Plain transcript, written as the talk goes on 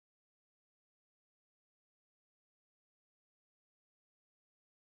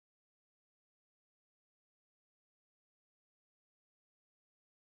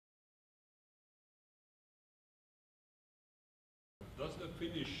Does the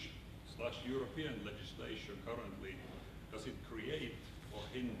Finnish/European legislation currently, does it create or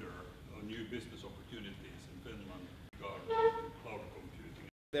hinder new business opportunities in Finland regarding cloud computing?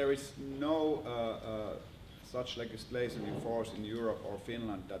 There is no such legislation in force in Europe or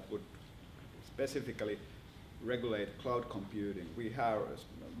Finland that would specifically regulate cloud computing. We have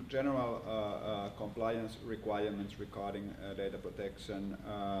general compliance requirements regarding data protection,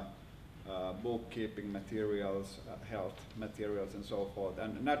 bookkeeping materials, health materials, and so forth.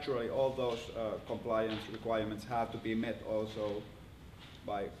 And naturally, all those compliance requirements have to be met also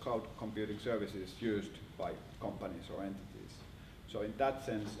by cloud computing services used by companies or entities. So in that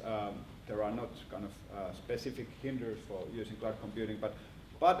sense, there are not kind of specific hinders for using cloud computing, but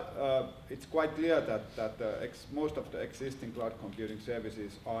it's quite clear that most of the existing cloud computing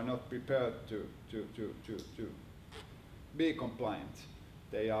services are not prepared to be compliant.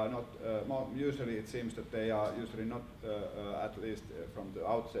 They are not, usually it seems that they are usually not, at least from the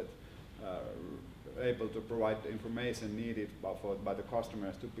outset, able to provide the information needed by the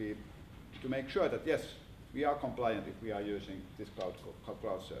customers to make sure that yes, we are compliant if we are using this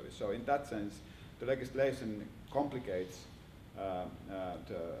cloud service. So in that sense, the legislation complicates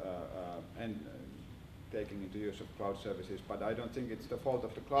taking into use of cloud services, but I don't think it's the fault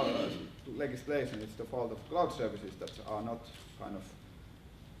of the cloud legislation, it's the fault of cloud services that are not kind of,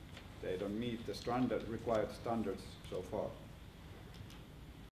 they don't meet the required standards so far.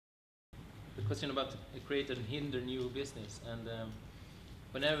 The question about create and hinder new business, and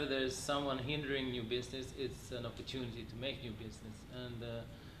whenever there's someone hindering new business, it's an opportunity to make new business. And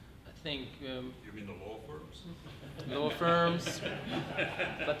I think you mean the law firms? Law firms,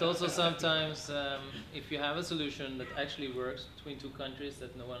 but also sometimes if you have a solution that actually works between two countries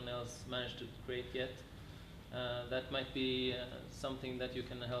that no one else managed to create yet, that might be something that you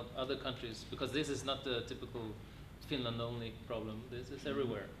can help other countries, because this is not the typical Finland only problem. This is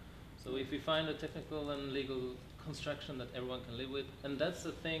everywhere. So if we find a technical and legal construction that everyone can live with, and that's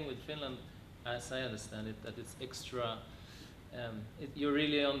the thing with Finland, as I understand it, that it's extra. You're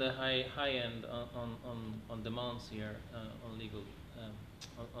really on the high end on demands here on legal,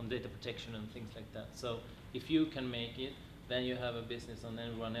 on data protection and things like that. So if you can make it, then you have a business on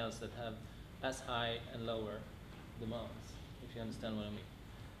everyone else that have as high and lower demands, if you understand what I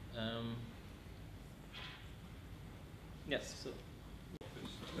mean. Yes. So.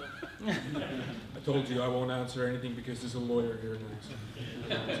 I told you I won't answer anything because there's a lawyer here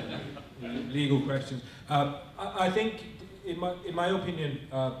now. So. Legal questions. I think, in my opinion,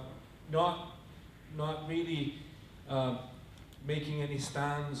 not really making any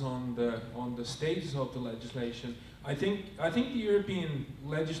stands on the status of the legislation. I think the European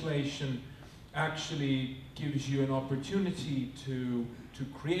legislation actually gives you an opportunity to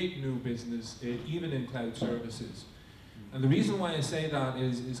create new business, even in cloud services. And the reason why I say that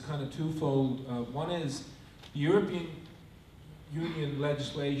is kind of twofold. One is the European Union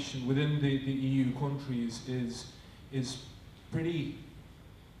legislation within the EU countries is pretty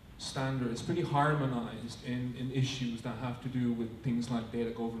standard, it's pretty harmonized in issues that have to do with things like data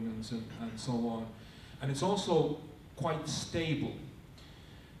governance and so on. And it's also quite stable.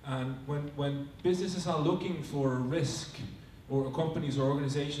 And when businesses are looking for risk, or companies or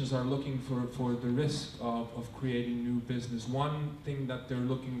organizations are looking for the risk of creating new business, one thing that they're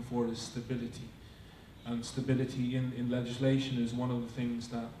looking for is stability. And stability in legislation is one of the things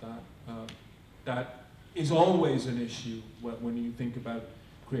that is always an issue when you think about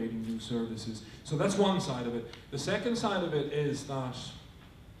creating new services. So that's one side of it. The second side of it is that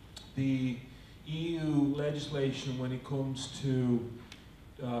the EU legislation, when it comes to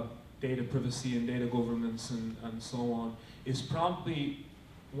data privacy and data governance and so on, is probably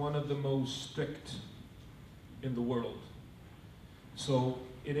one of the most strict in the world. So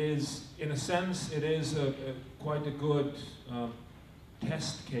it is, in a sense, it is quite a good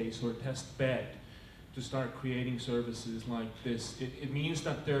test case or test bed to start creating services like this. It means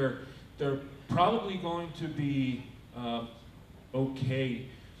that they're probably going to be okay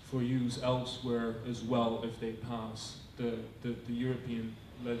for use elsewhere as well if they pass the European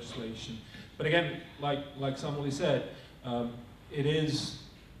legislation. But again, like Samuli said, it is,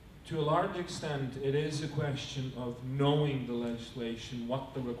 to a large extent, it is a question of knowing the legislation,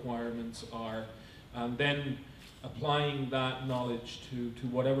 what the requirements are, and then applying that knowledge to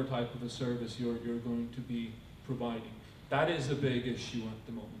whatever type of a service you're going to be providing. That is a big issue at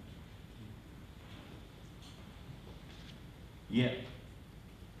the moment. Yeah,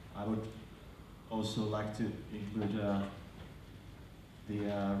 I would also like to include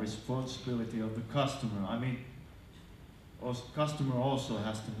the responsibility of the customer. I mean, customer also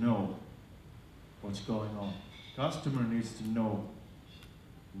has to know what's going on. Customer needs to know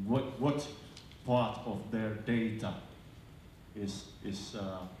what part of their data is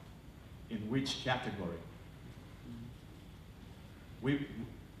in which category. We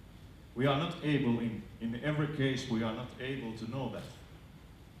are not able, in every case, we are not able to know that,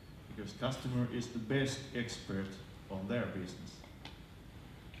 because customer is the best expert on their business.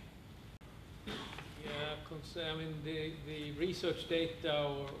 Yeah, I mean, the research data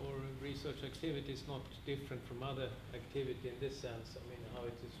or research activity is not different from other activity in this sense. I mean, how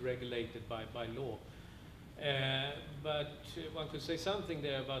it is regulated by law. But one could say something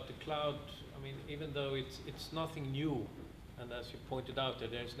there about the cloud. I mean, even though it's nothing new, and as you pointed out,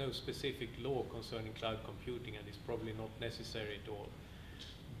 there is no specific law concerning cloud computing, and it's probably not necessary at all.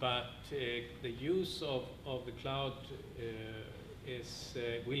 But the use of the cloud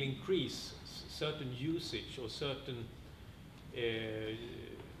will increase certain usage or certain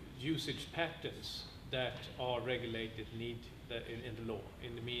usage patterns that are regulated in the law,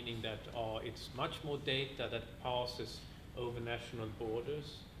 in the meaning that it's much more data that passes over national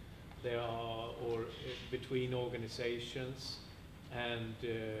borders. There are, or between organizations, and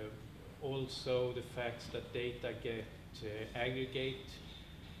also the facts that data get aggregate,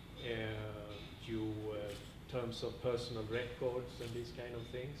 terms of personal records and these kind of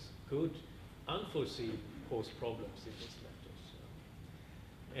things could unforeseen cause problems in these matters.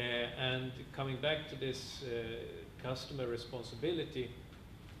 And coming back to this customer responsibility,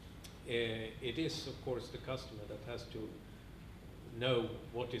 it is of course the customer that has to know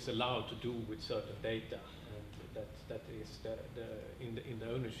what is allowed to do with certain data, and that is in the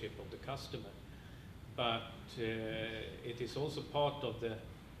ownership of the customer. But it is also part of the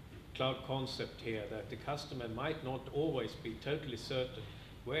cloud concept here that the customer might not always be totally certain,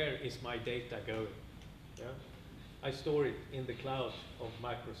 where is my data going? Yeah? I store it in the cloud of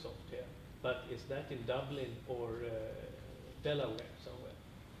Microsoft here, but is that in Dublin or Delaware somewhere?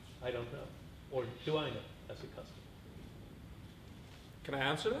 I don't know. Or do I know as a customer? Can I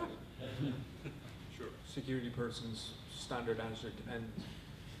answer that? Sure. Security person's standard answer depends.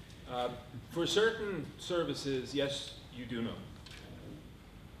 For certain services, yes, you do know.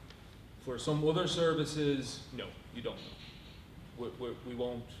 For some other services, no, you don't know.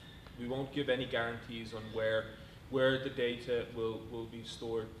 We won't give any guarantees on where the data will be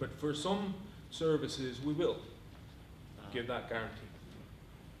stored. But for some services, we will give that guarantee.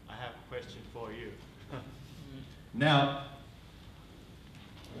 I have a question for you. Now,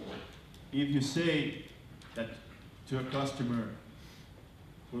 if you say that to a customer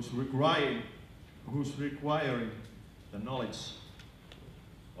who's requiring the knowledge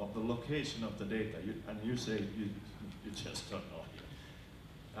of the location of the data, and you say you just don't know,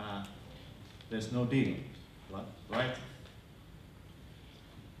 there's no deal, right?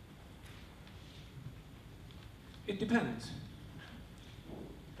 It depends.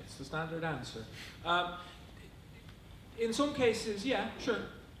 That's the standard answer. In some cases, yeah, sure.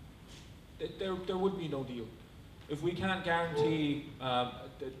 There would be no deal. If we can't guarantee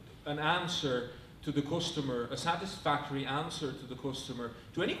an answer to the customer, a satisfactory answer to the customer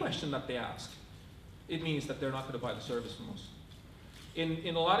to any question that they ask, it means that they're not going to buy the service from us.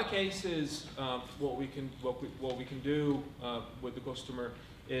 In a lot of cases, what we can do with the customer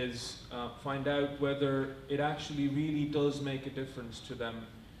is find out whether it actually really does make a difference to them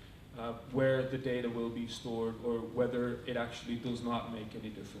where the data will be stored, or whether it actually does not make any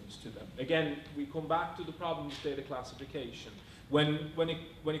difference to them. Again, we come back to the problem of data classification. When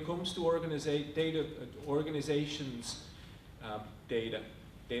it comes to organizations' data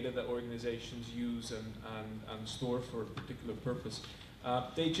that organizations use and store for a particular purpose,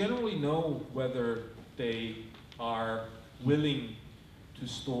 they generally know whether they are willing to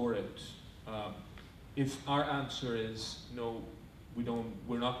store it. If our answer is no,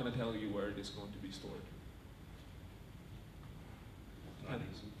 we're not going to tell you where it is going to be stored. I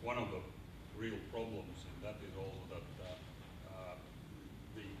think one of the real problems in that is also that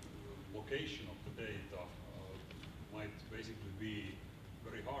the location of the data might basically be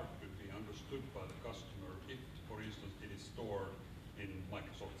very hard to be understood by the customer if, for instance, it is stored in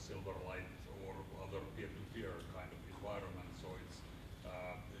Microsoft Silverlight or other peer-to-peer kind of environment. So it's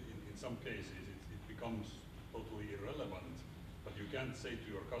in some cases it becomes totally irrelevant. But you can't say to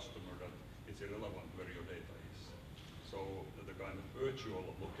your customer that it's irrelevant where your data is. So the kind of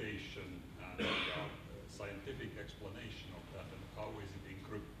virtual location and scientific explanation of that and how is it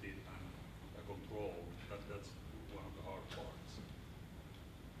encrypted and controlled, that's one of the hard parts.